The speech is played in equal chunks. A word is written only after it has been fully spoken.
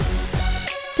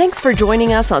Thanks for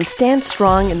joining us on Stand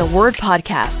Strong in the Word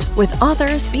podcast with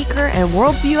author, speaker, and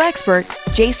worldview expert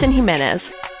Jason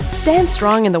Jimenez. Stand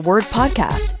Strong in the Word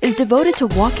podcast is devoted to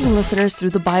walking listeners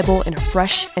through the Bible in a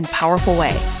fresh and powerful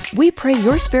way. We pray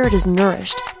your spirit is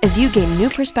nourished as you gain new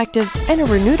perspectives and a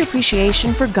renewed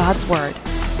appreciation for God's Word.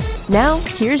 Now,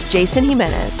 here's Jason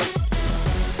Jimenez.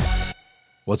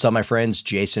 What's up, my friends?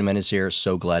 Jason Jimenez here.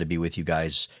 So glad to be with you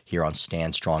guys here on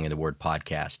Stand Strong in the Word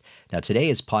podcast. Now, today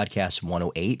is podcast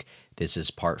 108. This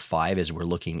is part 5 as we're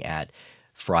looking at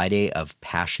Friday of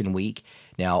Passion Week.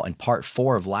 Now, in part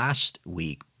 4 of last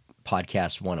week,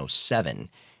 podcast 107,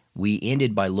 we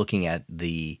ended by looking at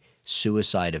the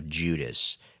suicide of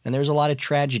Judas. And there's a lot of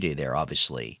tragedy there,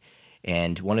 obviously.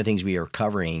 And one of the things we are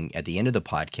covering at the end of the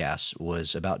podcast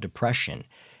was about depression.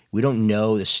 We don't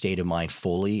know the state of mind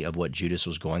fully of what Judas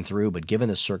was going through, but given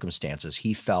the circumstances,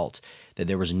 he felt that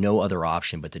there was no other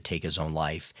option but to take his own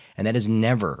life. And that is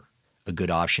never a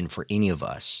good option for any of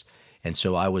us. And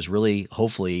so I was really,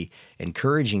 hopefully,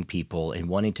 encouraging people and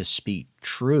wanting to speak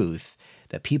truth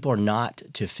that people are not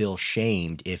to feel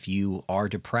shamed if you are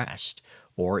depressed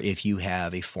or if you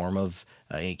have a form of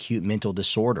acute mental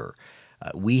disorder.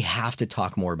 We have to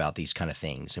talk more about these kind of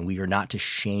things, and we are not to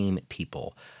shame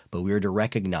people, but we are to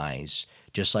recognize,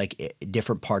 just like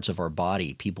different parts of our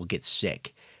body, people get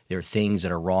sick. There are things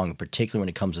that are wrong, particularly when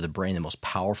it comes to the brain, the most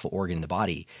powerful organ in the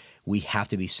body. We have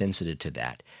to be sensitive to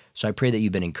that. So I pray that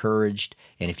you've been encouraged,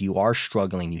 and if you are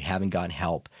struggling, you haven't gotten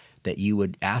help, that you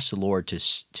would ask the Lord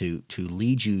to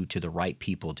lead you to the right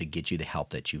people to get you the help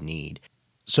that you need.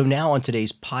 So now on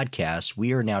today's podcast,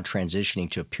 we are now transitioning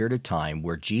to a period of time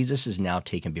where Jesus is now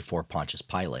taken before Pontius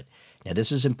Pilate. Now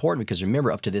this is important because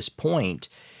remember, up to this point,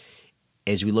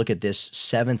 as we look at this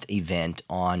 7th event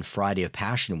on Friday of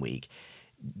Passion Week,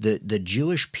 the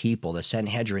Jewish people, the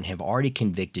Sanhedrin, have already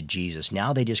convicted Jesus.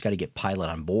 Now they just got to get Pilate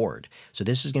on board. So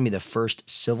this is going to be the first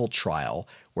civil trial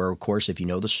where, of course, if you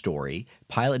know the story,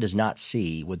 Pilate does not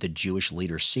see what the Jewish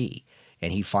leaders see,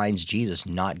 and he finds Jesus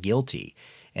not guilty.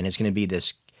 And it's going to be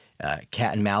this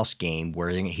cat and mouse game where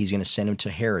he's going to send him to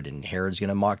Herod, and Herod's going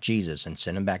to mock Jesus and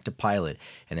send him back to Pilate.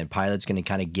 And then Pilate's going to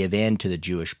kind of give in to the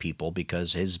Jewish people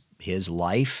because his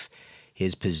life,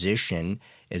 his position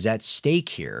is at stake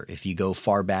here. If you go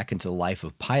far back into the life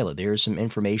of Pilate, there is some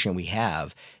information we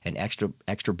have and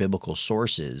extra biblical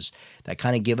sources that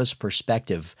kind of give us a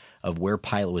perspective of where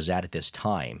Pilate was at this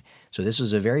time. So this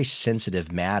is a very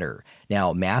sensitive matter.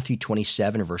 Now, Matthew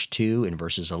 27, verse 2, and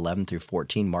verses 11 through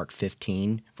 14, Mark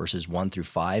 15, verses 1 through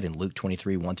 5, and Luke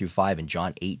 23, 1 through 5, and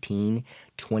John 18,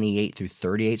 28 through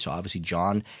 38. So obviously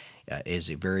John is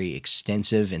very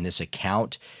extensive in this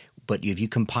account. But if you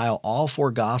compile all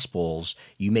 4 Gospels,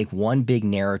 you make one big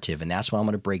narrative, and that's what I'm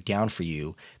going to break down for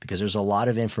you because there's a lot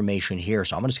of information here.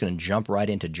 So I'm just going to jump right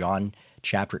into John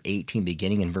chapter 18,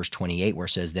 beginning in verse 28, where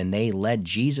it says, "Then they led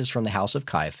Jesus from the house of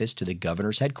Caiaphas to the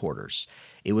governor's headquarters.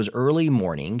 It was early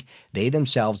morning. They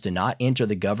themselves did not enter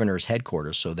the governor's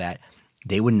headquarters so that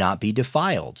they would not be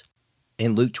defiled."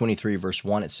 In Luke 23, verse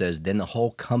 1, it says, "Then the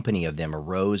whole company of them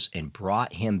arose and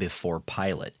brought him before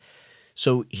Pilate."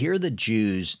 So here the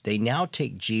Jews, they now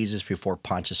take Jesus before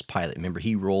Pontius Pilate. Remember,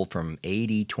 he ruled from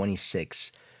AD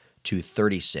 26 to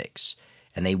 36,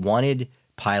 and they wanted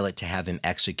Pilate to have him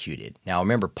executed. Now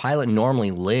remember, Pilate normally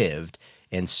lived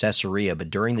in Caesarea, but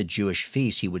during the Jewish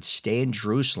feast, he would stay in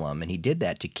Jerusalem, and he did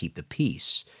that to keep the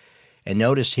peace. And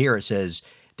notice here it says,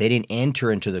 they didn't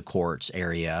enter into the courts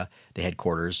area, the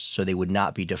headquarters, so they would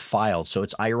not be defiled. So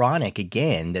it's ironic,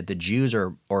 again, that the Jews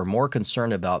are more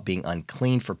concerned about being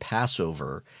unclean for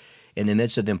Passover in the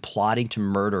midst of them plotting to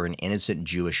murder an innocent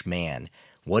Jewish man.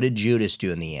 What did Judas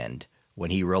do in the end when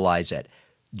he realized that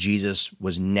Jesus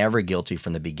was never guilty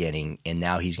from the beginning and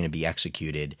now he's going to be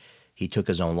executed? He took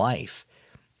his own life.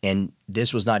 And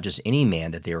this was not just any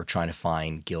man that they were trying to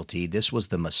find guilty. This was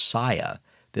the Messiah.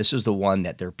 This is the one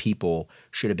that their people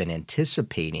should have been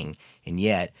anticipating, and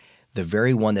yet the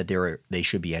very one that they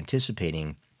should be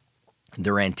anticipating,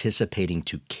 they're anticipating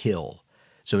to kill.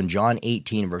 So in John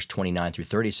 18, verse 29 through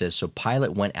 30 says, "So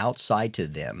Pilate went outside to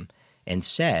them and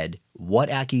said, 'What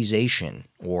accusation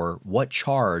or what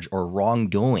charge or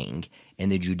wrongdoing in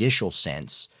the judicial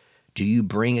sense do you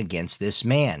bring against this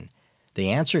man?' They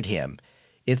answered him,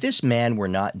 'If this man were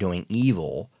not doing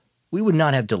evil, we would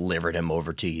not have delivered him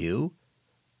over to you.'"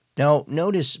 Now,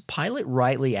 notice Pilate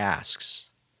rightly asks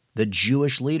the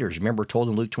Jewish leaders. Remember, told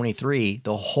in Luke 23,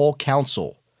 the whole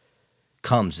council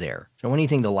comes there. So when do you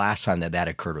think the last time that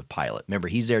occurred with Pilate? Remember,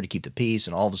 he's there to keep the peace,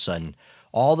 and all of a sudden,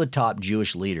 all the top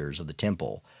Jewish leaders of the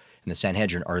temple and the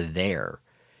Sanhedrin are there.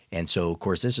 And so, of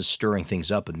course, this is stirring things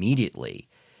up immediately.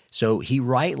 So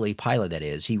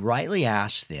Pilate, he rightly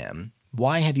asks them,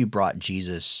 Why have you brought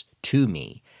Jesus to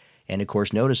me?" And of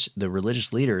course, notice the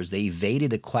religious leaders, they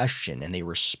evaded the question and they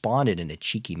responded in a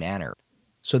cheeky manner.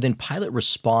 So then Pilate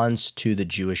responds to the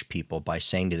Jewish people by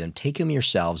saying to them, "Take him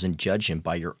yourselves and judge him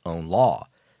by your own law."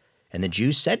 And the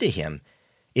Jews said to him,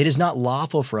 "It is not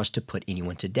lawful for us to put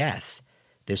anyone to death."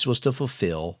 This was to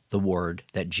fulfill the word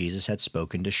that Jesus had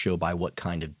spoken to show by what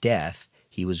kind of death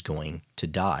he was going to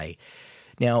die.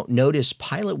 Now, notice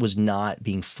Pilate was not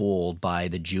being fooled by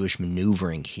the Jewish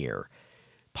maneuvering here.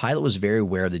 Pilate was very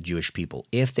aware of the Jewish people.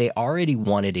 If they already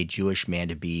wanted a Jewish man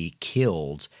to be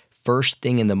killed first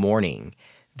thing in the morning,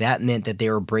 that meant that they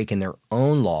were breaking their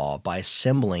own law by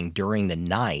assembling during the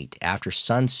night after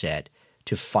sunset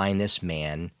to find this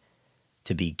man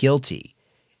to be guilty.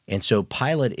 And so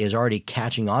Pilate is already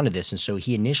catching on to this, and so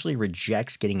he initially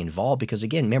rejects getting involved because,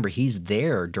 again, remember, he's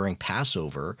there during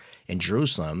Passover in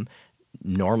Jerusalem.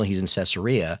 Normally he's in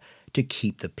Caesarea to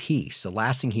keep the peace. The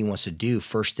last thing he wants to do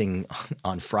first thing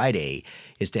on Friday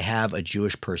is to have a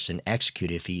Jewish person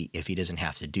executed if he doesn't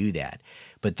have to do that.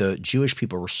 But the Jewish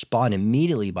people respond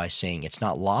immediately by saying, "It's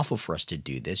not lawful for us to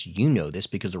do this. You know this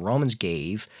because the Romans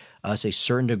gave us a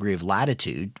certain degree of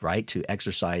latitude, right, to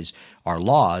exercise our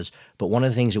laws. But one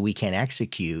of the things that we can't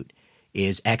execute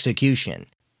is execution."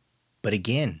 But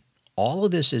again, all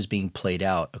of this is being played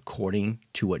out according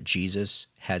to what Jesus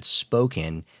had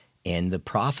spoken in the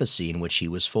prophecy in which he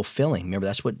was fulfilling. Remember,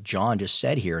 that's what John just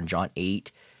said here in John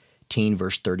 18,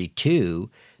 verse 32,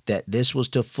 that this was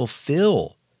to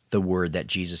fulfill the word that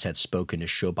Jesus had spoken to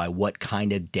show by what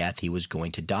kind of death he was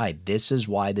going to die. This is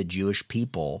why the Jewish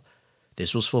people,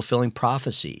 this was fulfilling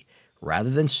prophecy.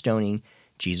 Rather than stoning,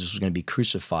 Jesus was going to be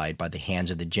crucified by the hands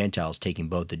of the Gentiles, taking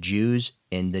both the Jews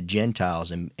and the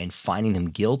Gentiles and finding them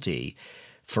guilty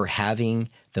for having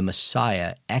the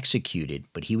Messiah executed,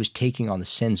 but he was taking on the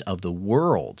sins of the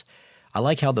world. I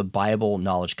like how the Bible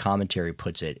Knowledge Commentary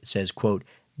puts it. It says, quote,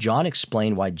 "John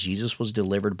explained why Jesus was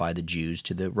delivered by the Jews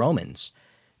to the Romans.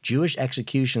 Jewish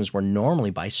executions were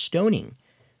normally by stoning,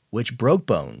 which broke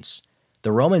bones.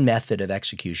 The Roman method of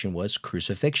execution was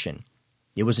crucifixion.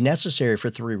 It was necessary for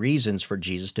three reasons for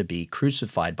Jesus to be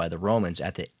crucified by the Romans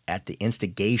at the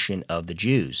instigation of the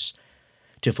Jews.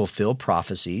 To fulfill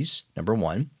prophecies, number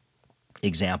one,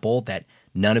 example, that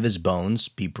none of his bones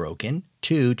be broken.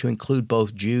 Two, to include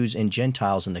both Jews and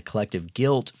Gentiles in the collective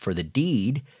guilt for the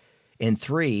deed. And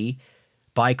three,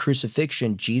 by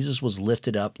crucifixion, Jesus was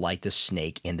lifted up like the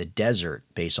snake in the desert,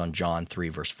 based on John 3,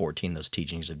 verse 14, those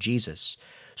teachings of Jesus.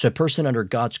 So a person under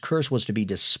God's curse was to be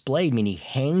displayed, meaning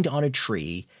hanged on a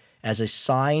tree as a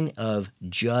sign of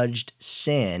judged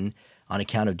sin on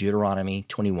account of Deuteronomy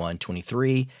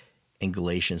 21:23 and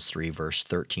Galatians 3, verse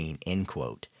 13, end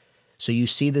quote. So you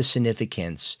see the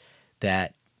significance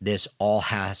that this all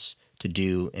has to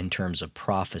do in terms of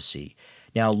prophecy.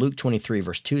 Now, Luke 23,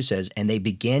 verse 2 says, "And they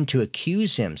began to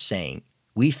accuse him, saying,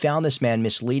 'We found this man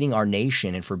misleading our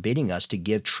nation and forbidding us to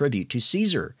give tribute to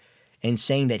Caesar, and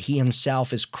saying that he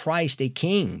himself is Christ, a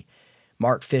king.'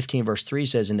 Mark 15, verse 3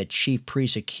 says, "And the chief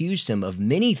priests accused him of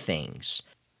many things."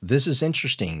 This is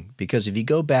interesting because if you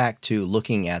go back to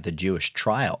looking at the Jewish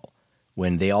trial,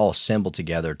 when they all assembled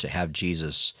together to have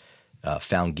Jesus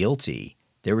found guilty,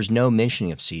 there was no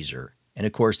mentioning of Caesar. And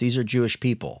of course, these are Jewish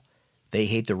people. They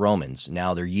hate the Romans.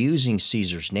 Now they're using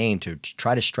Caesar's name to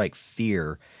try to strike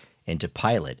fear into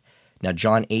Pilate. Now,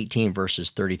 John 18, verses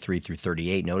 33 through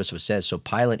 38, notice what it says. "So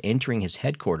Pilate, entering his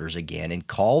headquarters again, and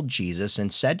called Jesus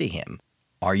and said to him,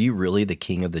 'Are you really the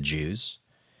king of the Jews?'"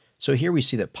 So here we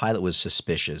see that Pilate was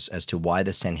suspicious as to why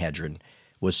the Sanhedrin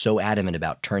was so adamant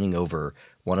about turning over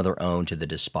one of their own to the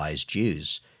despised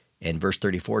Jews. In verse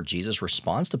 34, Jesus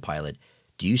responds to Pilate,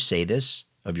 "Do you say this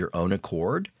of your own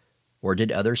accord, or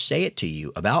did others say it to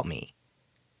you about me?"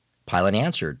 Pilate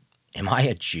answered, "Am I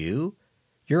a Jew?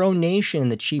 Your own nation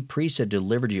and the chief priests have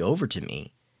delivered you over to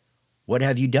me. What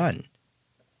have you done?"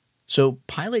 So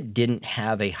Pilate didn't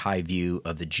have a high view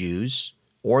of the Jews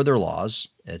or their laws.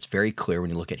 It's very clear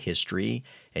when you look at history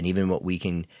and even what we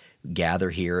can gather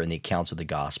here in the accounts of the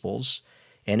Gospels.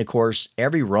 And of course,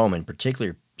 every Roman,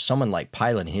 particularly someone like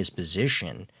Pilate in his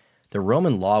position, the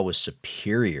Roman law was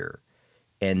superior,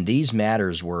 and these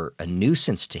matters were a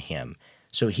nuisance to him.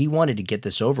 So he wanted to get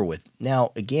this over with.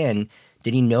 Now, again,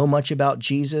 did he know much about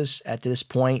Jesus at this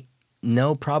point?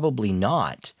 No, probably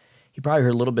not. He probably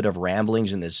heard a little bit of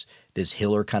ramblings and this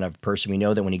Hiller kind of person. We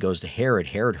know that when he goes to Herod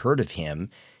heard of him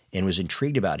and was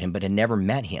intrigued about him, but had never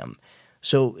met him.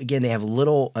 So again, they have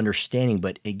little understanding.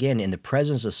 But again, in the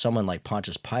presence of someone like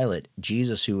Pontius Pilate,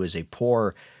 Jesus, who is a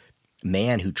poor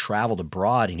man who traveled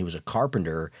abroad and he was a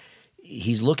carpenter,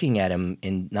 he's looking at him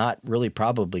and not really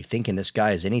probably thinking this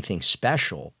guy is anything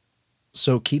special.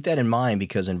 So keep that in mind,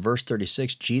 because in verse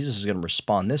 36, Jesus is going to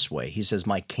respond this way. He says,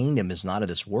 my kingdom is not of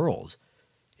this world.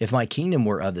 If my kingdom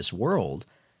were of this world,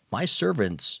 my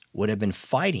servants would have been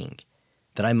fighting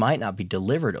that I might not be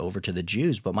delivered over to the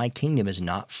Jews, but my kingdom is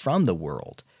not from the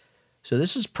world. So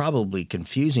this is probably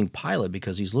confusing Pilate,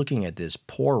 because he's looking at this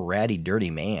poor, ratty, dirty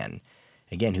man,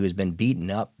 again, who has been beaten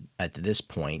up at this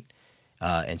point.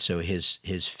 And so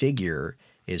his figure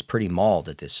is pretty mauled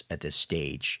at this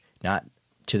stage, not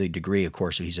to the degree, of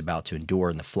course, that he's about to endure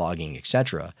in the flogging,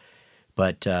 etc.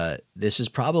 But this is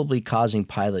probably causing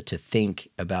Pilate to think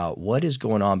about what is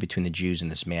going on between the Jews and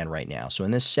this man right now. So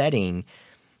in this setting,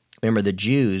 remember, the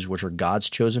Jews, which are God's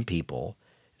chosen people,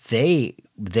 they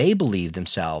believe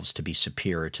themselves to be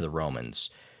superior to the Romans.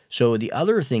 So the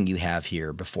other thing you have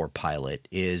here before Pilate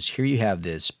is, here you have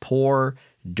this poor,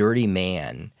 dirty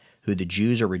man who the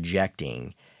Jews are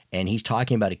rejecting, and he's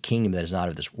talking about a kingdom that is not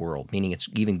of this world, meaning it's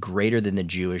even greater than the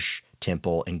Jewish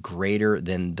temple and greater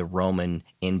than the Roman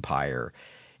Empire.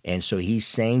 And so he's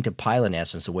saying to Pilate, in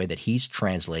essence, the way that he's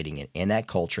translating it in that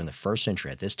culture in the first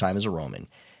century, at this time as a Roman,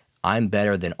 I'm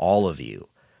better than all of you.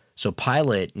 So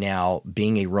Pilate, now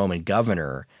being a Roman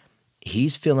governor,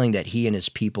 he's feeling that he and his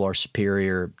people are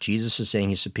superior. Jesus is saying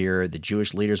he's superior. The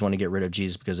Jewish leaders want to get rid of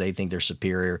Jesus because they think they're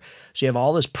superior. So you have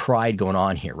all this pride going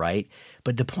on here, right?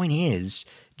 But the point is,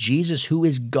 Jesus, who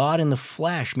is God in the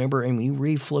flesh, remember, and when you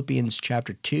read Philippians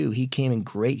chapter 2, he came in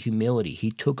great humility.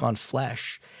 He took on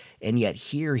flesh. And yet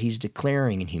here he's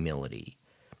declaring in humility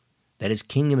that his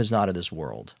kingdom is not of this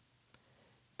world,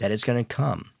 that it's going to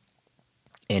come.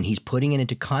 And he's putting it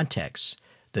into context,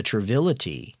 the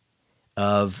triviality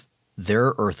of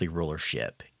their earthly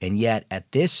rulership. And yet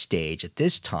at this stage, at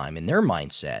this time, in their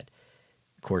mindset,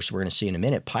 of course, we're going to see in a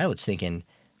minute, Pilate's thinking,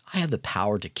 I have the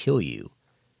power to kill you.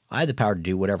 I have the power to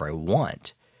do whatever I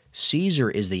want. Caesar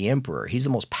is the emperor. He's the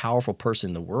most powerful person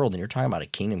in the world, and you're talking about a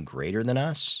kingdom greater than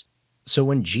us? So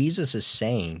when Jesus is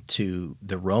saying to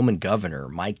the Roman governor,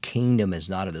 my kingdom is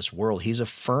not of this world, he's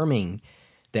affirming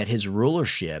that his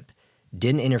rulership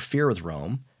didn't interfere with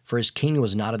Rome, for his kingdom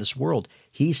was not of this world.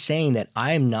 He's saying that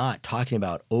I am not talking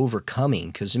about overcoming,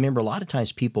 because remember, a lot of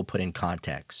times people put in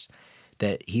context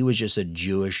that he was just a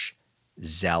Jewish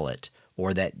zealot,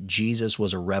 or that Jesus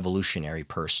was a revolutionary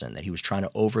person, that he was trying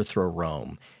to overthrow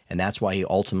Rome, and that's why he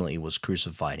ultimately was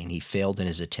crucified, and he failed in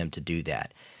his attempt to do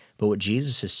that. But what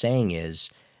Jesus is saying is,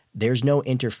 there's no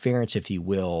interference, if you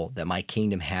will, that my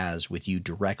kingdom has with you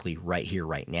directly right here,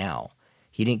 right now.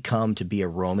 He didn't come to be a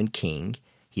Roman king.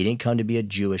 He didn't come to be a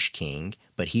Jewish king,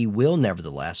 but he will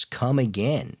nevertheless come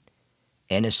again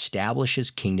and establish his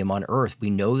kingdom on earth. We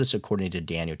know this according to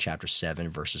Daniel chapter 7,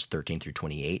 verses 13 through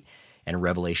 28, and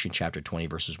Revelation chapter 20,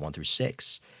 verses 1 through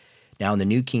 6. Now, in the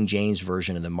New King James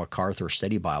Version of the MacArthur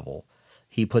Study Bible,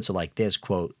 he puts it like this,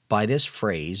 quote, by this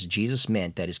phrase, Jesus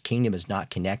meant that his kingdom is not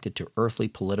connected to earthly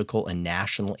political and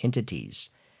national entities,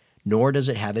 nor does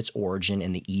it have its origin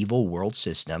in the evil world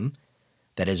system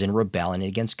that is in rebellion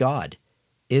against God.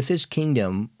 If his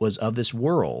kingdom was of this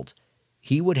world,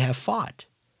 he would have fought.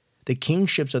 The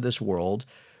kingships of this world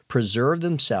preserve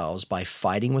themselves by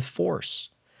fighting with force.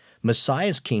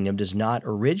 Messiah's kingdom does not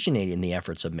originate in the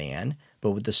efforts of man,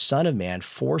 but with the Son of Man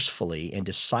forcefully and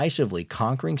decisively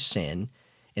conquering sin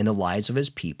in the lives of his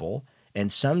people,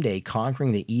 and someday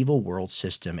conquering the evil world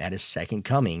system at his second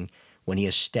coming when he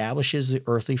establishes the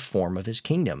earthly form of his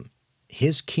kingdom.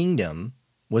 His kingdom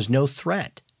was no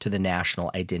threat to the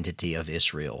national identity of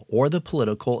Israel or the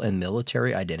political and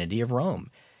military identity of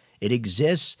Rome. It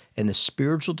exists in the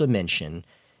spiritual dimension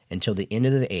until the end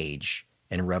of the age,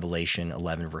 in Revelation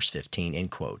 11, verse 15,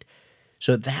 end quote.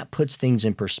 So that puts things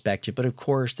in perspective, but of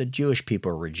course the Jewish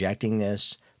people are rejecting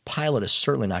this. Pilate is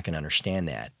certainly not going to understand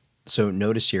that. So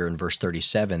notice here in verse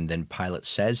 37, then Pilate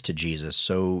says to Jesus,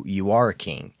 so you are a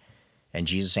king? And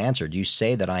Jesus answered, you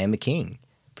say that I am a king.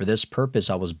 For this purpose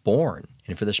I was born,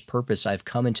 and for this purpose I have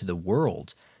come into the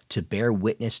world, to bear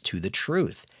witness to the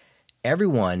truth.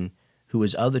 Everyone who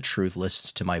is of the truth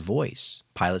listens to my voice.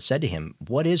 Pilate said to him,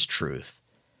 what is truth?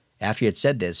 After he had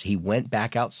said this, he went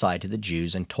back outside to the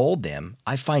Jews and told them,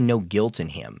 I find no guilt in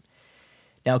him.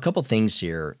 Now, a couple things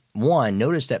here. One,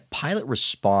 notice that Pilate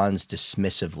responds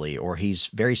dismissively, or he's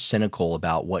very cynical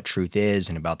about what truth is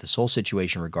and about this whole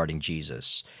situation regarding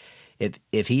Jesus.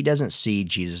 If he doesn't see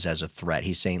Jesus as a threat,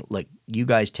 he's saying, look, you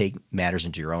guys take matters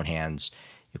into your own hands.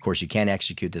 Of course, you can't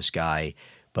execute this guy,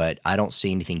 but I don't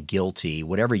see anything guilty.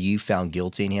 Whatever you found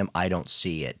guilty in him, I don't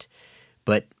see it.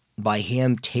 But by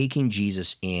him taking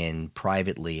Jesus in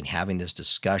privately and having this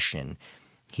discussion,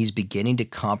 he's beginning to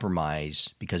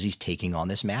compromise because he's taking on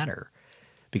this matter.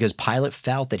 Because Pilate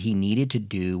felt that he needed to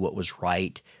do what was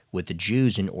right with the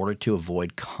Jews in order to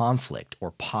avoid conflict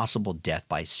or possible death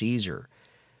by Caesar.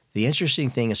 The interesting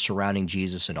thing is surrounding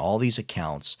Jesus in all these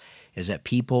accounts is that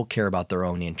people care about their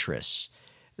own interests.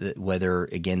 Whether,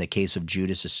 again, the case of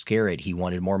Judas Iscariot, he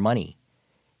wanted more money.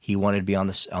 He wanted to be on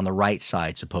the right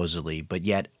side, supposedly, but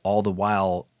yet all the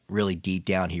while, really deep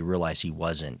down, he realized he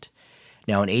wasn't.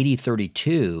 Now, in AD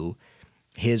 32,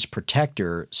 his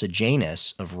protector,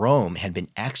 Sejanus of Rome, had been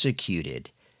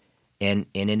executed, and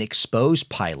it exposed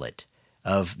Pilate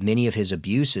of many of his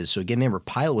abuses. So again, remember,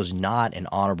 Pilate was not an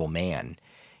honorable man.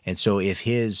 And so if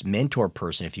his mentor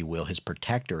person, if you will, his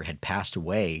protector had passed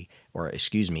away,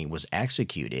 was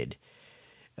executed,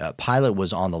 Pilate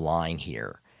was on the line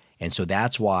here. And so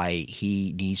that's why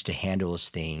he needs to handle this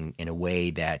thing in a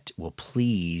way that will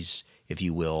please, if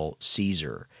you will,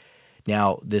 Caesar.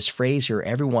 Now, this phrase here,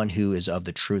 everyone who is of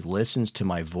the truth listens to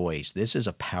my voice, this is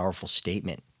a powerful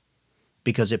statement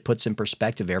because it puts in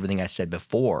perspective everything I said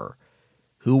before.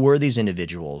 Who were these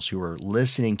individuals who were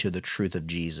listening to the truth of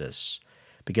Jesus?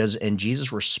 And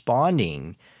Jesus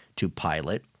responding to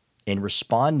Pilate and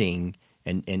responding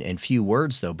in few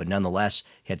words, though, but nonetheless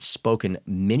had spoken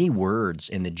many words,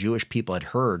 and the Jewish people had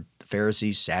heard, the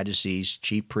Pharisees, Sadducees,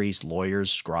 chief priests,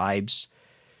 lawyers, scribes.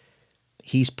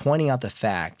 He's pointing out the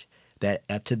fact that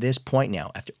up to this point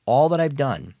now, after all that I've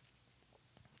done,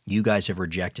 you guys have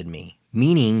rejected me,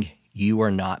 meaning you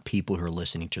are not people who are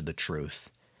listening to the truth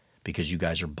because you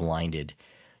guys are blinded.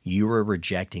 You are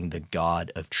rejecting the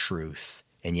God of truth.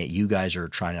 And yet you guys are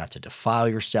trying not to defile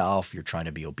yourself. You're trying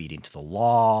to be obedient to the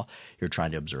law. You're trying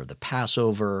to observe the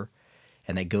Passover.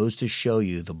 And that goes to show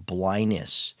you the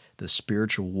blindness, the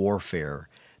spiritual warfare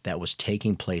that was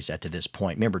taking place up to this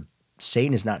point. Remember,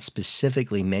 Satan is not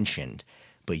specifically mentioned,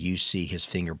 but you see his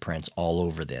fingerprints all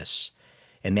over this.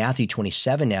 In Matthew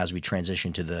 27, now as we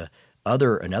transition to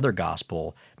another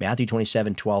gospel, Matthew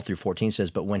 27, 12 through 14 says,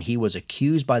 "But when he was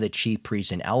accused by the chief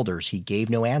priests and elders, he gave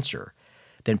no answer.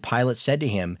 Then Pilate said to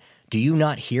him, 'Do you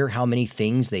not hear how many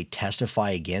things they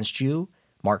testify against you?'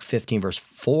 Mark 15, verse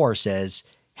 4 says,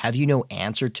 'Have you no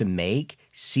answer to make?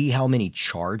 See how many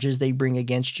charges they bring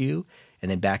against you?'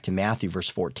 And then back to Matthew, verse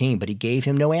 14, but he gave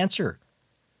him no answer,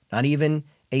 not even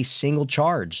a single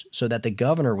charge, so that the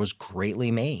governor was greatly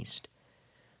amazed."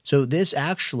 So this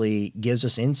actually gives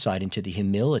us insight into the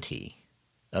humility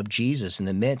of Jesus in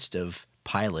the midst of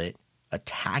Pilate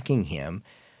attacking him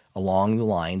along the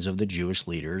lines of the Jewish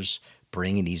leaders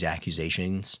bringing these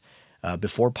accusations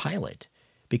before Pilate.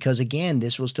 Because again,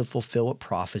 this was to fulfill what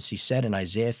prophecy said in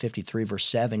Isaiah 53, verse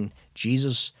 7,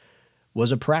 Jesus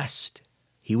was oppressed.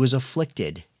 He was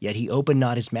afflicted, yet he opened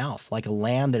not his mouth. Like a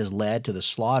lamb that is led to the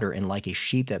slaughter, and like a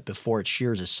sheep that before its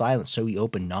shears is silent, so he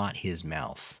opened not his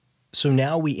mouth. So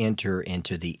now we enter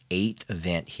into the 8th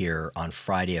event here on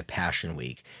Friday of Passion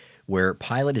Week, where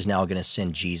Pilate is now going to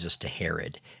send Jesus to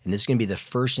Herod. And this is going to be the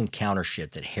first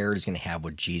encountership that Herod is going to have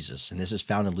with Jesus. And this is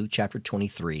found in Luke chapter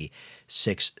 23,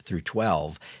 6 through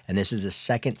 12. And this is the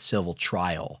second civil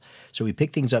trial. So we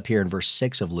pick things up here in verse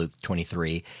 6 of Luke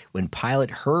 23. When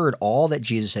Pilate heard all that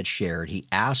Jesus had shared, he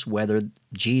asked whether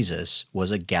Jesus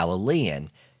was a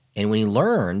Galilean. And when he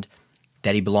learned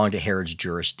that he belonged to Herod's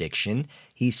jurisdiction,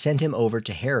 he sent him over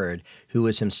to Herod, who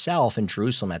was himself in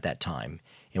Jerusalem at that time.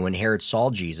 And when Herod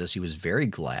saw Jesus, he was very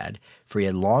glad, for he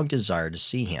had long desired to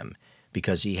see him,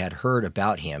 because he had heard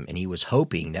about him, and he was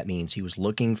hoping, that means he was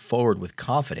looking forward with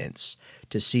confidence,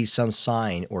 to see some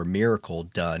sign or miracle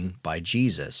done by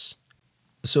Jesus.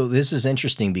 So this is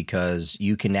interesting because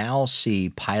you can now see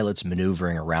Pilate's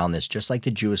maneuvering around this, just like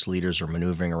the Jewish leaders are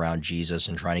maneuvering around Jesus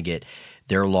and trying to get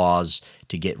their laws,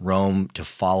 to get Rome to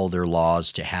follow their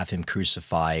laws, to have him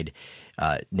crucified.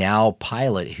 Now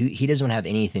Pilate, he doesn't have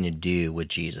anything to do with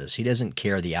Jesus. He doesn't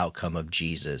care the outcome of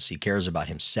Jesus. He cares about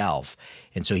himself.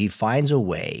 And so he finds a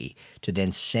way to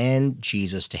then send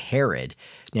Jesus to Herod.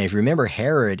 Now, if you remember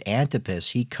Herod Antipas,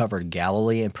 he covered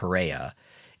Galilee and Perea,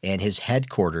 and his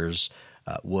headquarters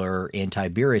were in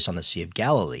Tiberias on the Sea of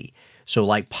Galilee. So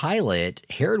like Pilate,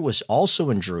 Herod was also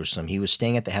in Jerusalem. He was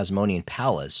staying at the Hasmonean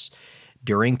Palace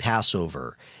during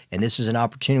Passover. And this is an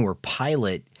opportunity where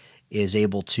Pilate is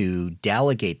able to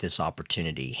delegate this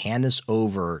opportunity, hand this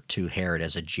over to Herod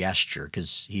as a gesture,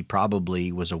 because he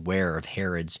probably was aware of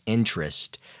Herod's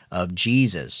interest of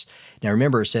Jesus. Now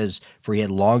remember, it says, for he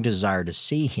had long desired to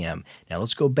see him. Now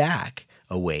let's go back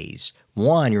a ways.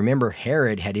 One, you remember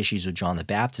Herod had issues with John the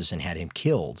Baptist and had him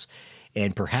killed.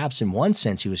 And perhaps in one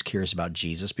sense, he was curious about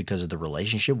Jesus because of the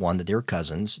relationship, one, that they were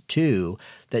cousins, two,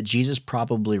 that Jesus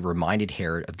probably reminded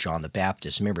Herod of John the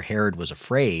Baptist. Remember, Herod was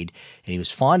afraid and he was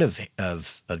fond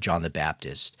of John the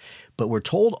Baptist. But we're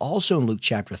told also in Luke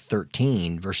chapter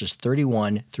 13, verses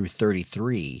 31 through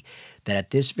 33, that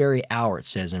at this very hour, it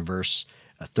says in verse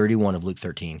 31 of Luke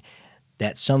 13,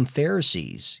 that some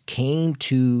Pharisees came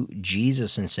to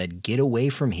Jesus and said, "Get away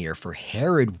from here, for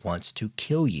Herod wants to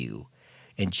kill you."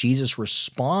 And Jesus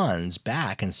responds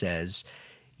back and says,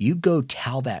 "You go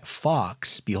tell that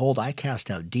fox, behold, I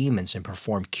cast out demons and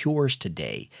perform cures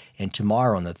today, and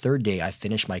tomorrow on the third day I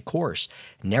finish my course.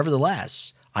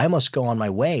 Nevertheless, I must go on my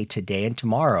way today and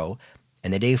tomorrow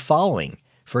and the day following,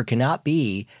 for it cannot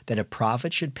be that a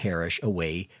prophet should perish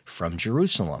away from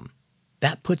Jerusalem."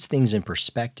 That puts things in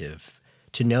perspective,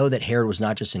 to know that Herod was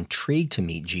not just intrigued to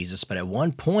meet Jesus, but at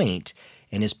one point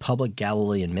in his public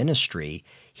Galilean ministry,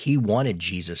 he wanted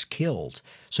Jesus killed.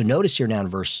 So notice here now in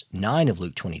verse 9 of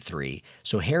Luke 23,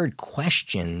 so Herod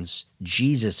questions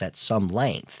Jesus at some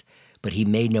length, but he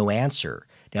made no answer.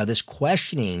 Now, this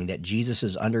questioning that Jesus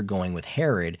is undergoing with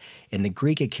Herod, in the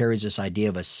Greek, it carries this idea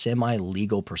of a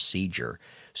semi-legal procedure.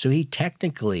 So he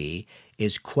technically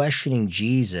is questioning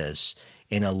Jesus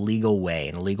in a legal way,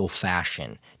 in a legal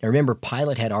fashion. Now remember,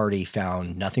 Pilate had already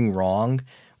found nothing wrong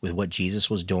with what Jesus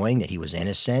was doing, that he was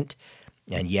innocent,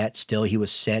 and yet still he was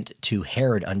sent to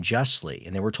Herod unjustly.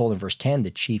 And then we're told in verse 10,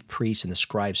 the chief priests and the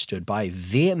scribes stood by,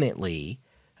 vehemently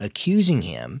accusing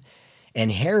him,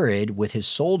 and Herod with his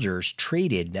soldiers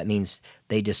treated, that means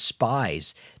they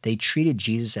despised, they treated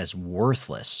Jesus as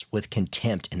worthless with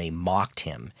contempt, and they mocked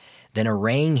him. Then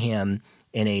arraying him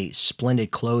in a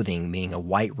splendid clothing, meaning a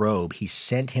white robe, he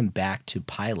sent him back to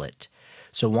Pilate.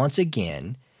 So once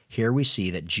again, here we see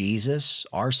that Jesus,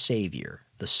 our Savior,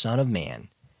 the Son of Man,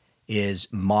 is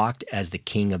mocked as the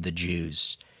King of the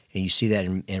Jews. And you see that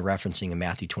in referencing in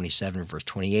Matthew 27, verse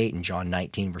 28, and John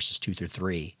 19, verses 2 through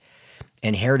 3.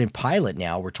 And Herod and Pilate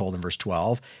now, we're told in verse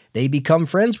 12, they become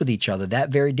friends with each other that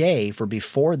very day, for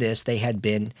before this they had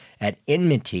been at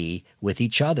enmity with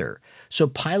each other. So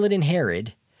Pilate and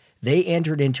Herod, they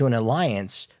entered into an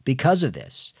alliance because of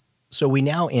this. So we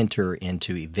now enter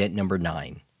into event number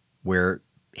 9, where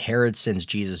Herod sends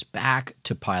Jesus back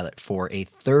to Pilate for a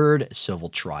third civil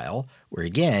trial, where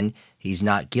again, he's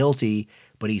not guilty,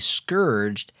 but he's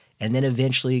scourged and then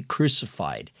eventually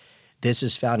crucified. This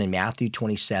is found in Matthew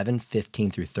 27,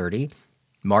 15 through 30,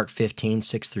 Mark 15,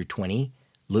 6 through 20,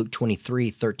 Luke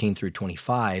 23, 13 through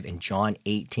 25, and John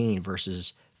 18,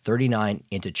 verses 39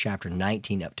 into chapter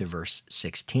 19 up to verse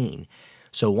 16.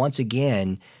 So once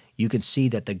again, you can see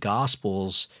that the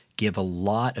Gospels give a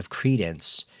lot of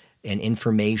credence and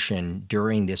information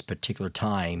during this particular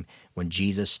time when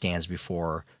Jesus stands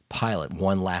before Pilate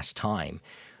one last time.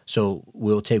 So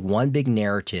we'll take one big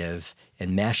narrative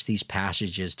and mesh these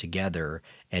passages together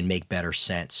and make better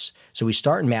sense. So we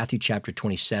start in Matthew chapter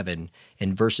 27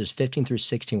 in verses 15 through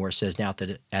 16, where it says, "Now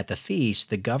that at the feast,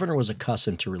 the governor was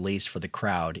accustomed to release for the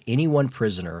crowd any one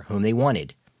prisoner whom they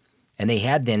wanted. And they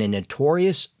had then a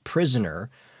notorious prisoner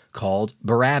called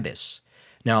Barabbas."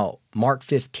 Now, Mark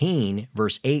 15,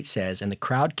 verse 8 says, "And the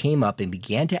crowd came up and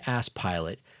began to ask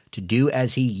Pilate to do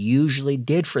as he usually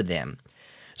did for them."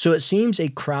 So it seems a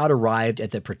crowd arrived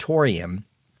at the Praetorium,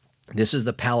 this is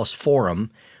the palace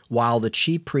forum, while the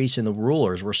chief priests and the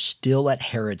rulers were still at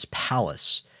Herod's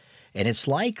palace. And it's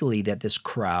likely that this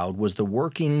crowd was the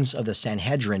workings of the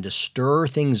Sanhedrin to stir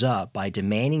things up by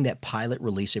demanding that Pilate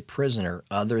release a prisoner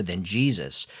other than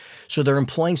Jesus. So they're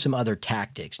employing some other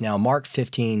tactics. Now, Mark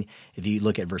 15, if you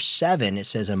look at verse 7, it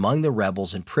says, "Among the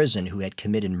rebels in prison who had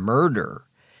committed murder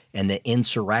and the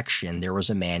insurrection, there was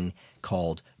a man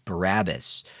called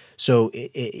Barabbas." So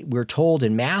we're told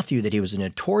in Matthew that he was a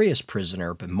notorious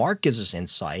prisoner, but Mark gives us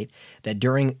insight that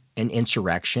during an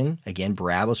insurrection, again,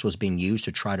 Barabbas was being used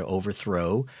to try to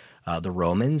overthrow the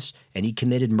Romans, and he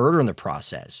committed murder in the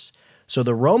process. So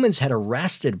the Romans had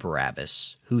arrested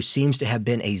Barabbas, who seems to have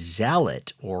been a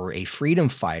zealot or a freedom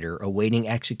fighter awaiting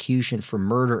execution for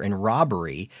murder and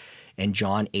robbery in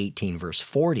John 18, verse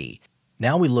 40.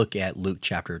 Now we look at Luke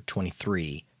chapter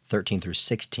 23, 13 through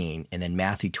 16, and then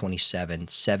Matthew 27,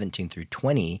 17 through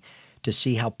 20, to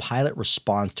see how Pilate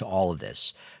responds to all of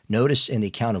this. Notice in the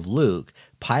account of Luke,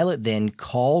 Pilate then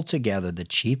called together the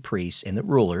chief priests and the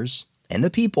rulers and the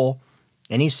people,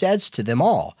 and he says to them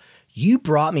all, "You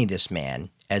brought me this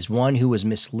man as one who was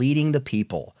misleading the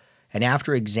people, and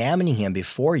after examining him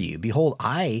before you, behold,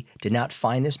 I did not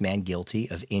find this man guilty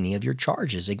of any of your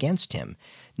charges against him.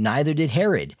 Neither did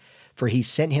Herod, for he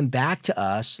sent him back to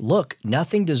us. Look,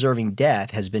 nothing deserving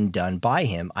death has been done by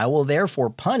him. I will therefore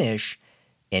punish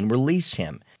and release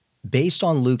him." based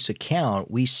on Luke's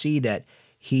account, we see that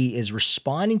he is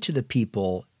responding to the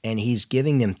people and he's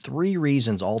giving them three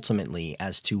reasons ultimately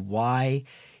as to why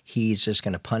he's just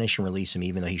going to punish and release him,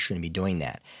 even though he shouldn't be doing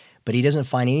that. But he doesn't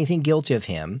find anything guilty of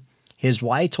him. His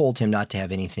wife told him not to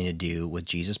have anything to do with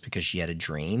Jesus because she had a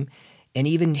dream. And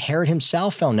even Herod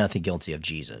himself found nothing guilty of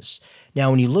Jesus.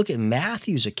 Now, when you look at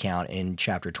Matthew's account in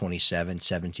chapter 27,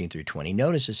 17 through 20,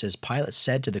 notice it says, Pilate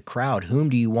said to the crowd, "Whom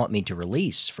do you want me to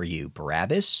release for you,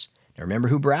 Barabbas?" Now remember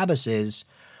who Barabbas is,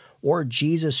 or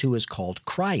Jesus, who is called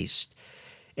Christ.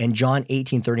 And John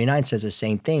 18:39 says the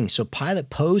same thing. So Pilate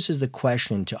poses the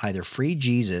question to either free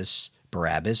Jesus,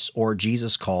 Barabbas, or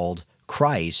Jesus called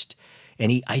Christ.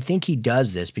 And I think he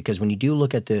does this because when you do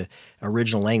look at the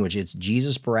original language, it's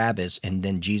Jesus Barabbas and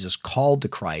then Jesus called the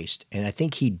Christ. And I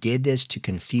think he did this to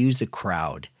confuse the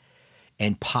crowd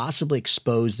and possibly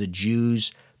expose the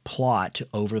Jews' plot to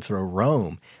overthrow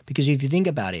Rome. Because if you think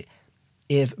about it,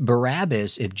 if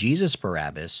Jesus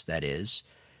Barabbas, that is,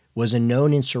 was a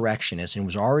known insurrectionist and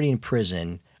was already in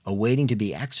prison awaiting to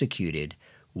be executed,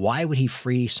 why would he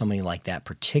free somebody like that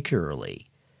particularly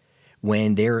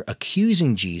when they're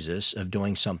accusing Jesus of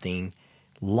doing something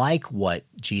like what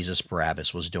Jesus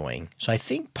Barabbas was doing? So I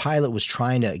think Pilate was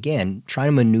trying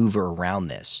to maneuver around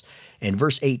this. In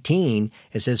verse 18,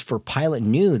 it says, "For Pilate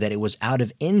knew that it was out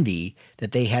of envy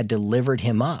that they had delivered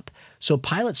him up." So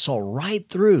Pilate saw right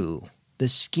through the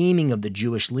scheming of the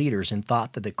Jewish leaders and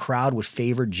thought that the crowd would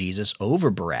favor Jesus over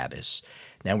Barabbas.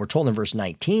 Now we're told in verse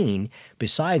 19,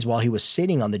 besides, while he was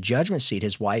sitting on the judgment seat,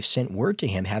 his wife sent word to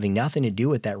him, having nothing to do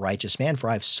with that righteous man, for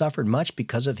I have suffered much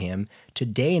because of him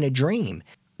today in a dream.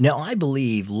 Now I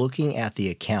believe, looking at the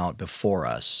account before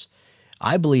us,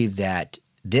 I believe that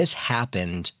this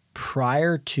happened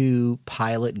prior to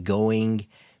Pilate going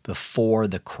before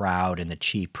the crowd and the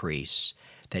chief priests,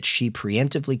 that she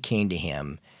preemptively came to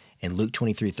him in Luke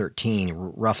 23:13,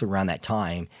 roughly around that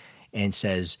time, and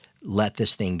says, "Let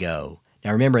this thing go."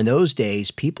 Now remember, in those days,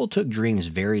 people took dreams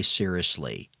very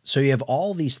seriously. So you have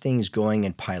all these things going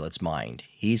in Pilate's mind.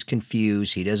 He's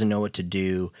confused. He doesn't know what to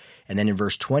do. And then in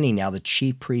verse 20, now the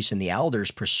chief priests and the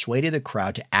elders persuaded the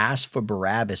crowd to ask for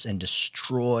Barabbas and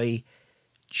destroy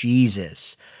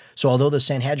Jesus. So although the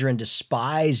Sanhedrin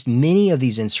despised many of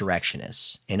these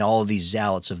insurrectionists and all of these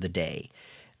zealots of the day,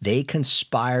 they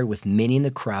conspired with many in the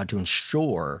crowd to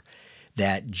ensure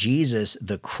that Jesus,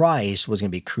 the Christ, was going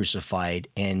to be crucified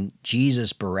and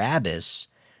Jesus Barabbas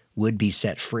would be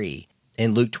set free.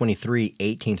 In Luke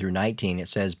 23:18 through 19, it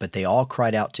says, "But they all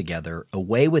cried out together,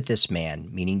 'Away with this man,'"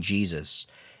 meaning Jesus,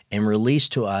 "and release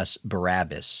to us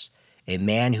Barabbas, a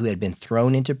man who had been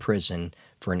thrown into prison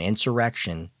for an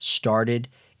insurrection started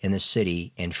in the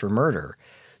city and for murder."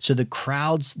 So the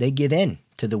crowds, they give in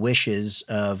to the wishes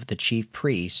of the chief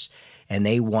priests, and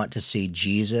they want to see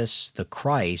Jesus, the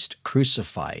Christ,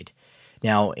 crucified.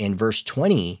 Now, in verse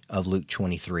 20 of Luke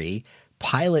 23,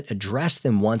 Pilate addressed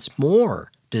them once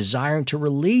more, desiring to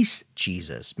release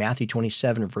Jesus. Matthew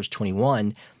 27 and verse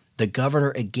 21, the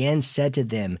governor again said to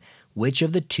them, "Which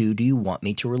of the two do you want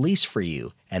me to release for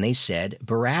you?" And they said,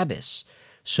 "Barabbas."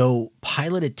 So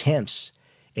Pilate attempts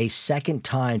a second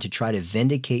time to try to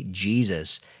vindicate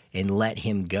Jesus and let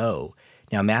him go.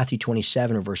 Now, Matthew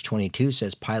 27 and verse 22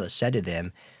 says, Pilate said to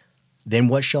them, "Then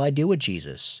what shall I do with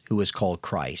Jesus, who is called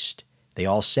Christ?" They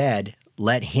all said,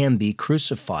 "Let him be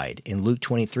crucified." In Luke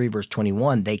 23 verse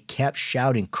 21, they kept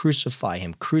shouting, "Crucify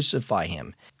him, crucify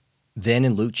him." Then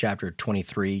in Luke chapter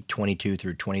 23, 22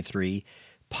 through 23,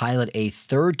 Pilate a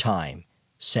third time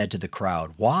said to the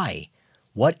crowd, "Why?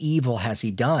 What evil has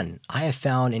he done? I have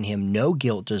found in him no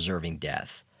guilt deserving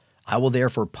death. I will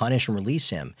therefore punish and release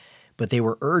him." But they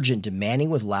were urgent, demanding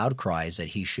with loud cries that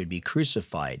he should be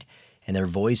crucified, and their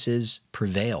voices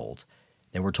prevailed.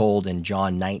 Then we're told in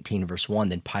John 19, verse 1,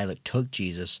 then Pilate took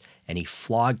Jesus and he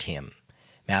flogged him.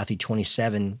 Matthew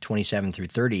 27, 27 through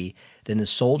 30, then the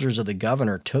soldiers of the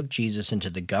governor took Jesus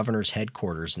into the governor's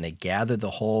headquarters, and they gathered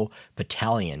the whole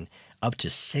battalion, up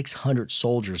to 600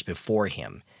 soldiers, before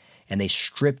him. And they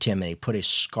stripped him, and they put a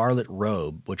scarlet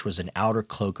robe, which was an outer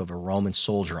cloak of a Roman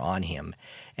soldier, on him.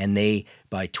 And they,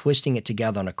 by twisting it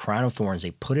together on a crown of thorns,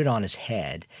 they put it on his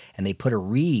head, and they put a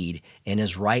reed in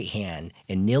his right hand.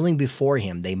 And kneeling before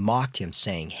him, they mocked him,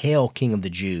 saying, "Hail, King of the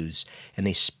Jews!" And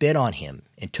they spit on him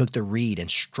and took the reed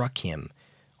and struck him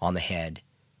on the head.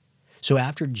 So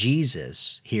after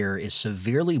Jesus here is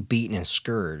severely beaten and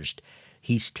scourged,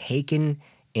 he's taken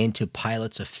into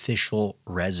Pilate's official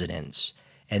residence.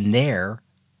 And there,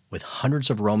 with hundreds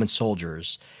of Roman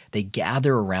soldiers, they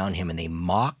gather around him and they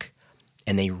mock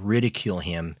and they ridicule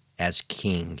him as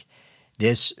king.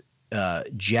 This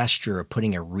gesture of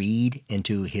putting a reed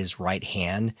into his right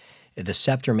hand The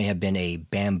scepter may have been a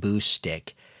bamboo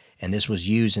stick, and this was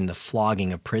used in the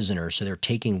flogging of prisoners. So they're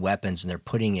taking weapons and they're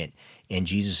putting it in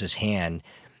Jesus' hand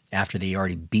after they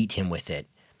already beat him with it.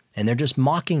 And they're just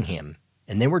mocking him.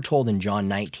 And then we're told in John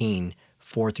 19,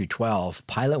 4 through 12,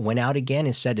 Pilate went out again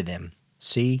and said to them,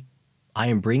 "See, I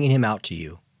am bringing him out to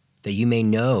you, that you may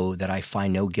know that I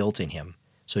find no guilt in him."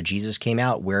 So Jesus came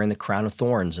out wearing the crown of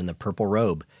thorns and the purple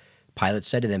robe. Pilate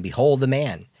said to them, "Behold the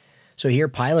man." So here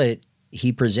Pilate,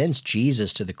 he presents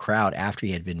Jesus to the crowd after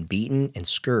he had been beaten and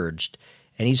scourged.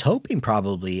 And he's hoping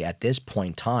probably at this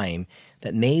point in time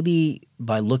that maybe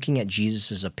by looking at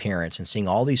Jesus' appearance and seeing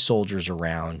all these soldiers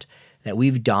around, that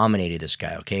we've dominated this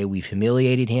guy, okay? We've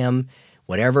humiliated him.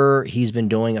 Whatever he's been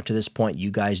doing up to this point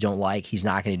you guys don't like, he's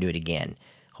not going to do it again.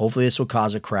 Hopefully this will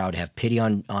cause a crowd to have pity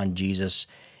on Jesus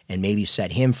and maybe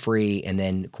set him free, and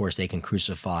then, of course, they can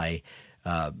crucify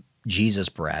Jesus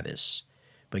Barabbas.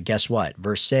 But guess what?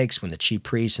 Verse 6, when the chief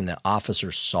priests and the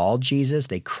officers saw Jesus,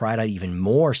 they cried out even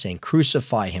more, saying,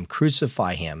 "Crucify him,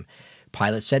 crucify him."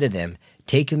 Pilate said to them,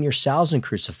 "Take him yourselves and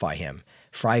crucify him,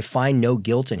 for I find no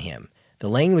guilt in him." The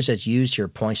language that's used here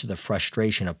points to the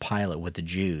frustration of Pilate with the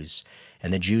Jews.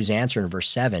 And the Jews answer in verse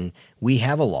 7, "We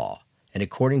have a law, and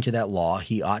according to that law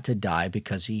he ought to die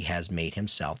because he has made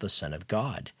himself the Son of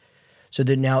God." So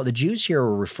now the Jews here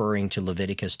are referring to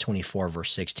Leviticus 24,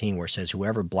 verse 16, where it says,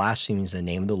 "Whoever blasphemes the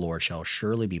name of the Lord shall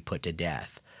surely be put to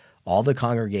death. All the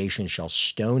congregation shall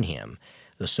stone him,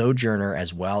 the sojourner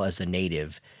as well as the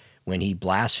native. When he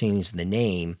blasphemes the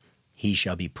name, he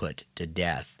shall be put to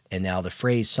death." And now the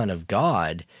phrase Son of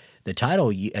God, the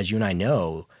title, as you and I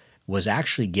know, was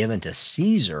actually given to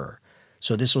Caesar.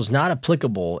 So this was not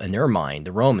applicable in their mind,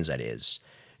 the Romans that is,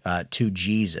 to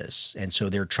Jesus. And so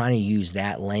they're trying to use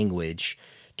that language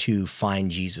to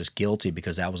find Jesus guilty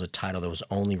because that was a title that was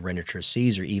only rendered to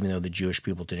Caesar, even though the Jewish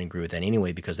people didn't agree with that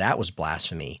anyway because that was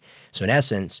blasphemy. So in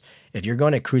essence, if you're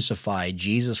going to crucify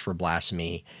Jesus for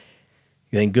blasphemy,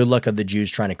 then good luck of the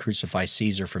Jews trying to crucify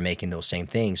Caesar for making those same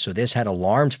things. So this had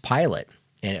alarmed Pilate,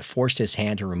 and it forced his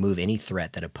hand to remove any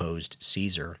threat that opposed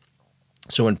Caesar.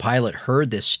 So when Pilate heard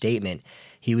this statement,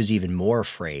 he was even more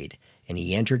afraid, and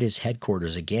he entered his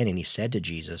headquarters again, and he said to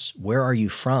Jesus, "Where are you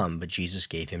from?" But Jesus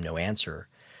gave him no answer.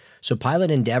 So Pilate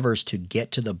endeavors to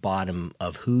get to the bottom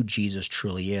of who Jesus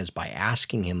truly is by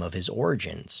asking him of his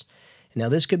origins. Now,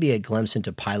 this could be a glimpse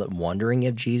into Pilate wondering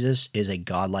if Jesus is a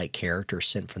godlike character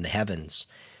sent from the heavens.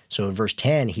 So in verse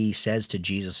 10, he says to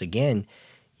Jesus again,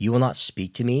 "You will not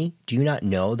speak to me? Do you not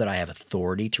know that I have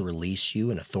authority to release you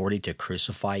and authority to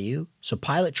crucify you?" So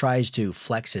Pilate tries to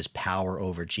flex his power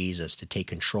over Jesus to take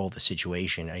control of the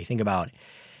situation. And I think about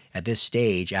at this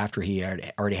stage, after he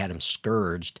had already had him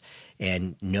scourged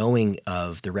and knowing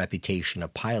of the reputation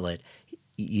of Pilate,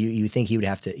 you think he would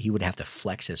have to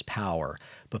flex his power.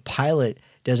 But Pilate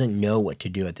doesn't know what to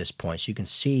do at this point. So you can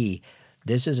see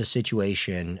this is a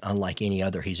situation unlike any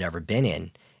other he's ever been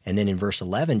in. And then in verse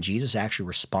 11, Jesus actually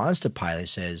responds to Pilate and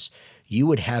says, "You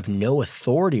would have no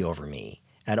authority over me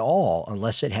at all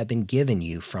unless it had been given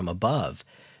you from above.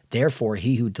 Therefore,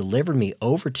 he who delivered me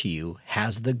over to you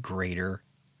has the greater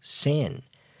sin."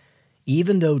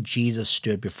 Even though Jesus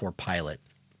stood before Pilate,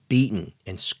 beaten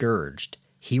and scourged,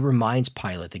 he reminds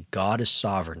Pilate that God is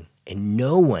sovereign and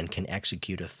no one can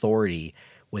execute authority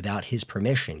without his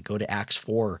permission. Go to Acts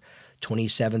 4,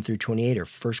 27 through 28, or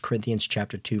 1 Corinthians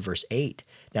chapter 2, verse 8.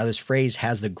 Now this phrase,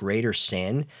 "has the greater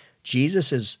sin,"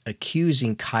 Jesus is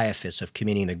accusing Caiaphas of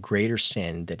committing the greater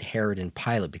sin that Herod and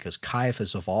Pilate, because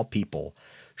Caiaphas of all people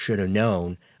should have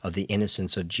known of the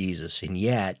innocence of Jesus. And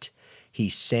yet he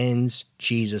sends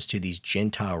Jesus to these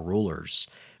Gentile rulers.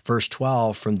 Verse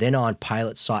 12, "From then on,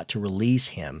 Pilate sought to release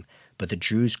him, but the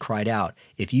Jews cried out,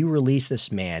 'If you release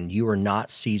this man, you are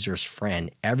not Caesar's friend.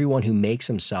 Everyone who makes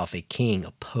himself a king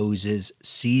opposes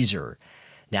Caesar.'"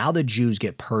 Now the Jews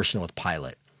get personal with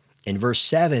Pilate. In verse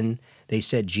 7, they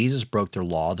said Jesus broke their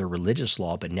law, their religious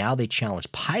law, but now they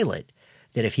challenge Pilate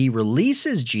that if he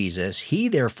releases Jesus, he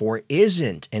therefore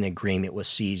isn't in agreement with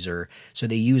Caesar. So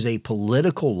they use a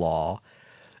political law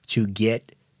to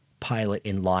get Pilate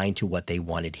in line to what they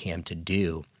wanted him to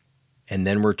do. And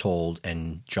then we're told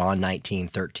in John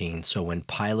 19:13, "So when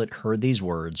Pilate heard these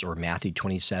words," or Matthew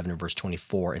 27 verse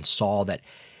 24, "and saw that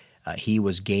he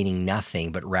was gaining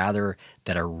nothing, but rather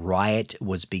that a riot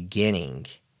was beginning,"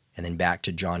 and then back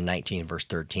to John 19 verse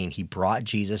 13, "he brought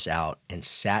Jesus out and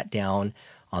sat down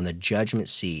on the judgment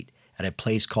seat at a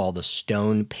place called the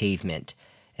Stone Pavement,"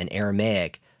 in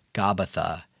Aramaic,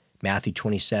 Gabbatha. Matthew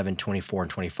 27, 24,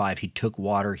 and 25, "He took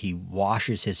water, he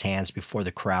washes his hands before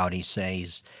the crowd, he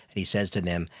says to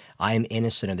them, 'I am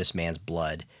innocent of this man's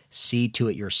blood. See to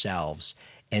it yourselves.'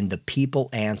 And the people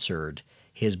answered,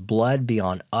 His blood be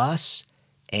on us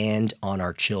and on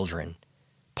our children.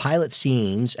 Pilate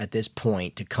seems at this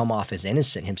point to come off as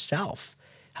innocent himself.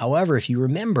 However, if you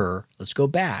remember, let's go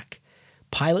back.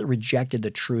 Pilate rejected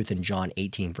the truth in John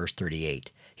 18, verse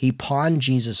 38. He pawned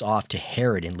Jesus off to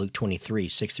Herod in Luke 23,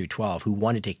 6 through 12, who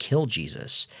wanted to kill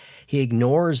Jesus. He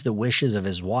ignores the wishes of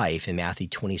his wife in Matthew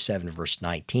 27, verse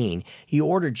 19. He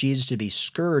ordered Jesus to be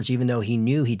scourged even though he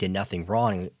knew he did nothing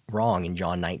wrong in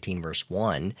John 19, verse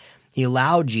 1. He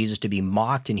allowed Jesus to be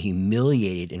mocked and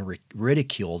humiliated and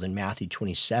ridiculed in Matthew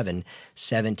 27,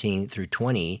 17 through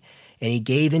 20. And he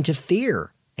gave into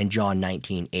fear in John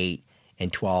 19, 8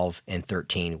 and 12 and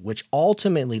 13, which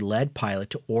ultimately led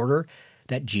Pilate to order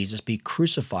that Jesus be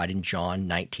crucified in John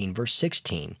 19, verse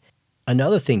 16.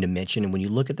 Another thing to mention, and when you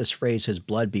look at this phrase, his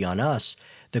blood be on us,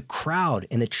 the crowd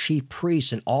and the chief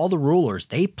priests and all the rulers,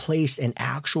 they placed an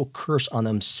actual curse on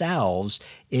themselves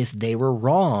if they were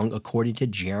wrong, according to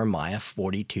Jeremiah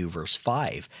 42, verse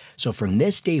 5. So from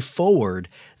this day forward,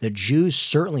 the Jews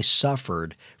certainly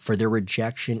suffered for their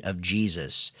rejection of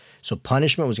Jesus. So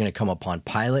punishment was going to come upon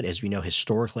Pilate, as we know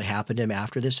historically happened to him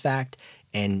after this fact,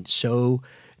 and so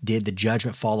did the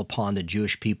judgment fall upon the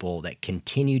Jewish people that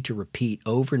continued to repeat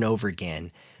over and over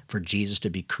again for Jesus to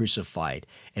be crucified.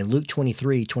 In Luke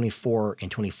 23, 24,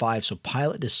 and 25, so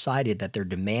Pilate decided that their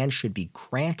demand should be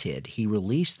granted. He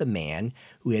released the man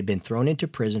who had been thrown into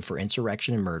prison for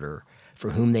insurrection and murder,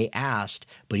 for whom they asked,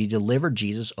 but he delivered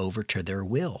Jesus over to their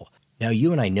will. Now,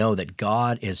 you and I know that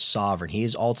God is sovereign. He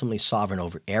is ultimately sovereign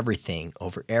over everything,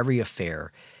 over every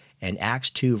affair. And Acts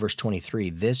 2, verse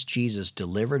 23, this Jesus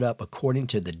delivered up according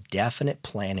to the definite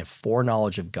plan and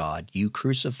foreknowledge of God, you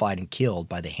crucified and killed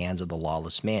by the hands of the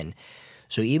lawless men.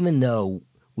 So even though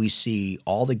we see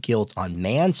all the guilt on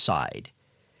man's side,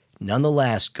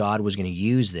 nonetheless, God was going to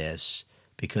use this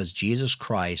because Jesus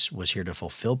Christ was here to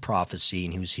fulfill prophecy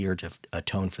and he was here to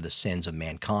atone for the sins of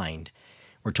mankind.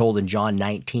 We're told in John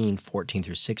 19, 14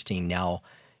 through 16, now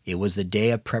it was the day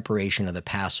of preparation of the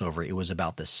Passover. It was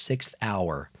about the 6th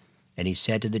hour. And he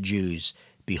said to the Jews,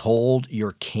 behold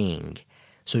your king.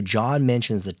 So John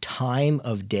mentions the time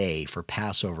of day for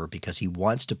Passover because he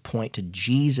wants to point to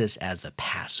Jesus as the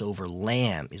Passover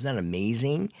lamb. Isn't that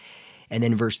amazing? And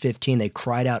then verse 15, they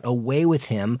cried out, away with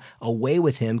him,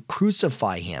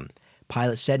 crucify him.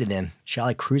 Pilate said to them, shall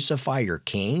I crucify your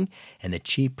king? And the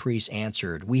chief priests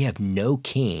answered, we have no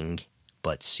king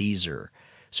but Caesar.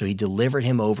 So he delivered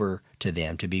him over to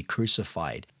them to be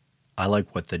crucified. I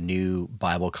like what the New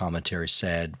Bible Commentary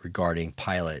said regarding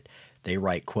Pilate. They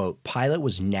write, quote, Pilate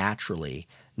was naturally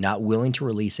not willing to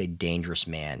release a dangerous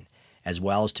man, as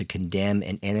well as to condemn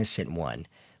an innocent one,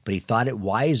 but he thought it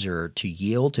wiser to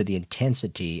yield to the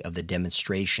intensity of the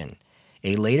demonstration.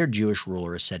 A later Jewish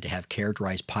ruler is said to have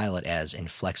characterized Pilate as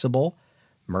inflexible,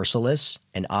 merciless,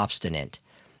 and obstinate.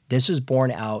 This is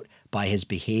borne out by his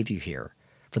behavior here.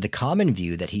 For the common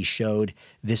view that he showed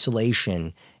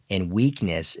vacillation and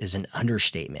weakness is an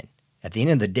understatement. At the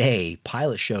end of the day,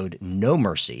 Pilate showed no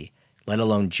mercy, let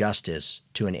alone justice,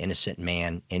 to an innocent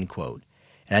man, end quote.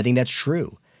 And I think that's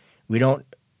true. We don't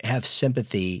have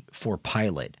sympathy for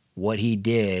Pilate. What he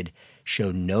did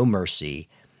showed no mercy,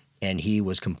 and he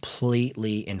was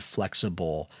completely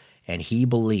inflexible, and he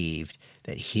believed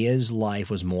that his life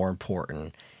was more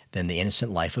important than the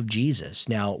innocent life of Jesus.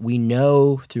 Now, we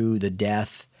know through the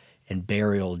death and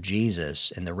burial of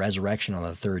Jesus and the resurrection on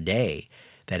the third day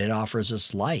that it offers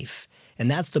us life. And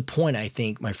that's the point, I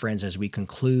think, my friends, as we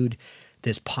conclude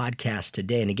this podcast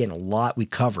today. And again, a lot we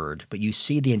covered, but you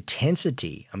see the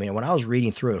intensity. I mean, when I was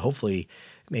reading through it, hopefully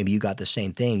maybe you got the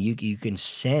same thing. You can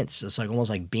sense, it's like almost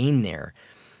like being there,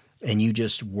 and you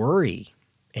just worry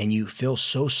and you feel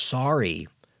so sorry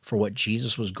for what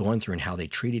Jesus was going through and how they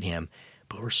treated him.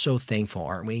 But we're so thankful,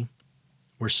 aren't we?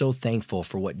 We're so thankful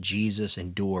for what Jesus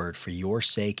endured for your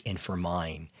sake and for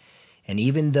mine. And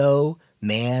even though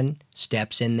man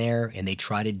steps in there and they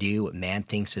try to do what man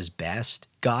thinks is best,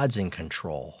 God's in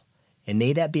control. And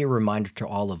may that be a reminder to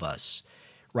all of us.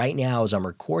 Right now, as I'm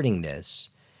recording this,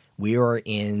 we are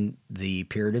in the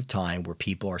period of time where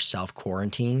people are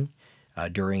self-quarantining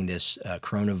during this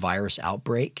coronavirus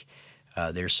outbreak.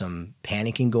 There's some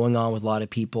panicking going on with a lot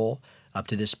of people. Up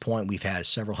to this point, we've had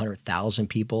several 100,000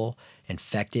 people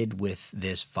infected with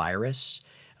this virus.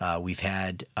 We've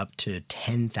had up to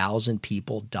 10,000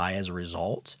 people die as a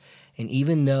result. And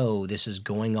even though this is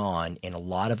going on in a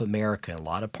lot of America and a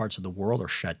lot of parts of the world are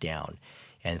shut down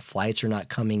and flights are not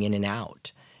coming in and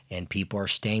out and people are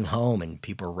staying home and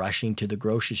people are rushing to the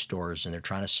grocery stores and they're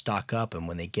trying to stock up, and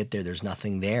when they get there, there's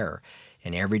nothing there.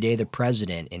 And every day the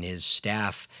president and his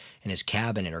staff and his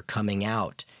cabinet are coming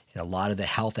out, and a lot of the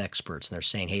health experts, and they're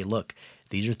saying, hey, look,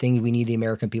 These are things we need the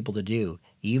American people to do.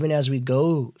 Even as we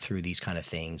go through these kind of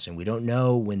things, and we don't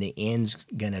know when the end's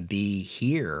going to be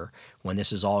here, when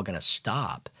this is all going to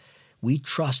stop, we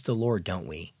trust the Lord, don't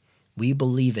we? We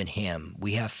believe in Him.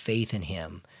 We have faith in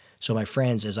Him. So my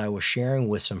friends, as I was sharing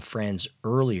with some friends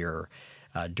earlier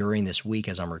during this week,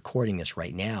 as I'm recording this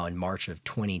right now in March of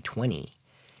 2020,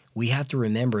 we have to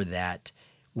remember that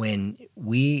when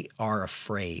we are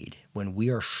afraid, when we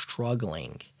are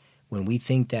struggling, when we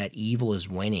think that evil is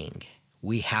winning,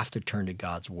 we have to turn to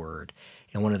God's Word.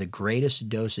 And one of the greatest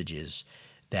dosages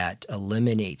that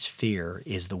eliminates fear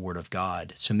is the Word of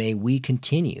God. So may we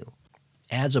continue,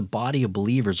 as a body of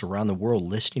believers around the world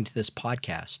listening to this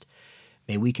podcast,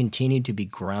 may we continue to be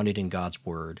grounded in God's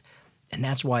Word. And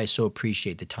that's why I so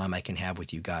appreciate the time I can have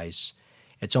with you guys.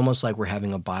 It's almost like we're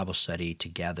having a Bible study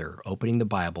together, opening the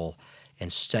Bible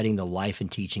and studying the life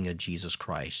and teaching of Jesus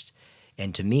Christ.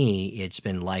 And to me, it's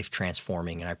been life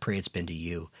transforming, and I pray it's been to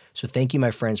you. So thank you, my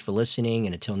friends, for listening.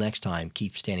 And until next time,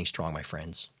 keep standing strong, my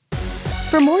friends.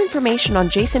 For more information on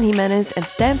Jason Jimenez and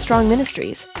Stand Strong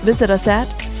Ministries, visit us at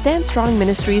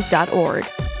standstrongministries.org.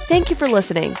 Thank you for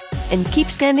listening, and keep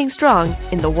standing strong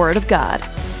in the Word of God.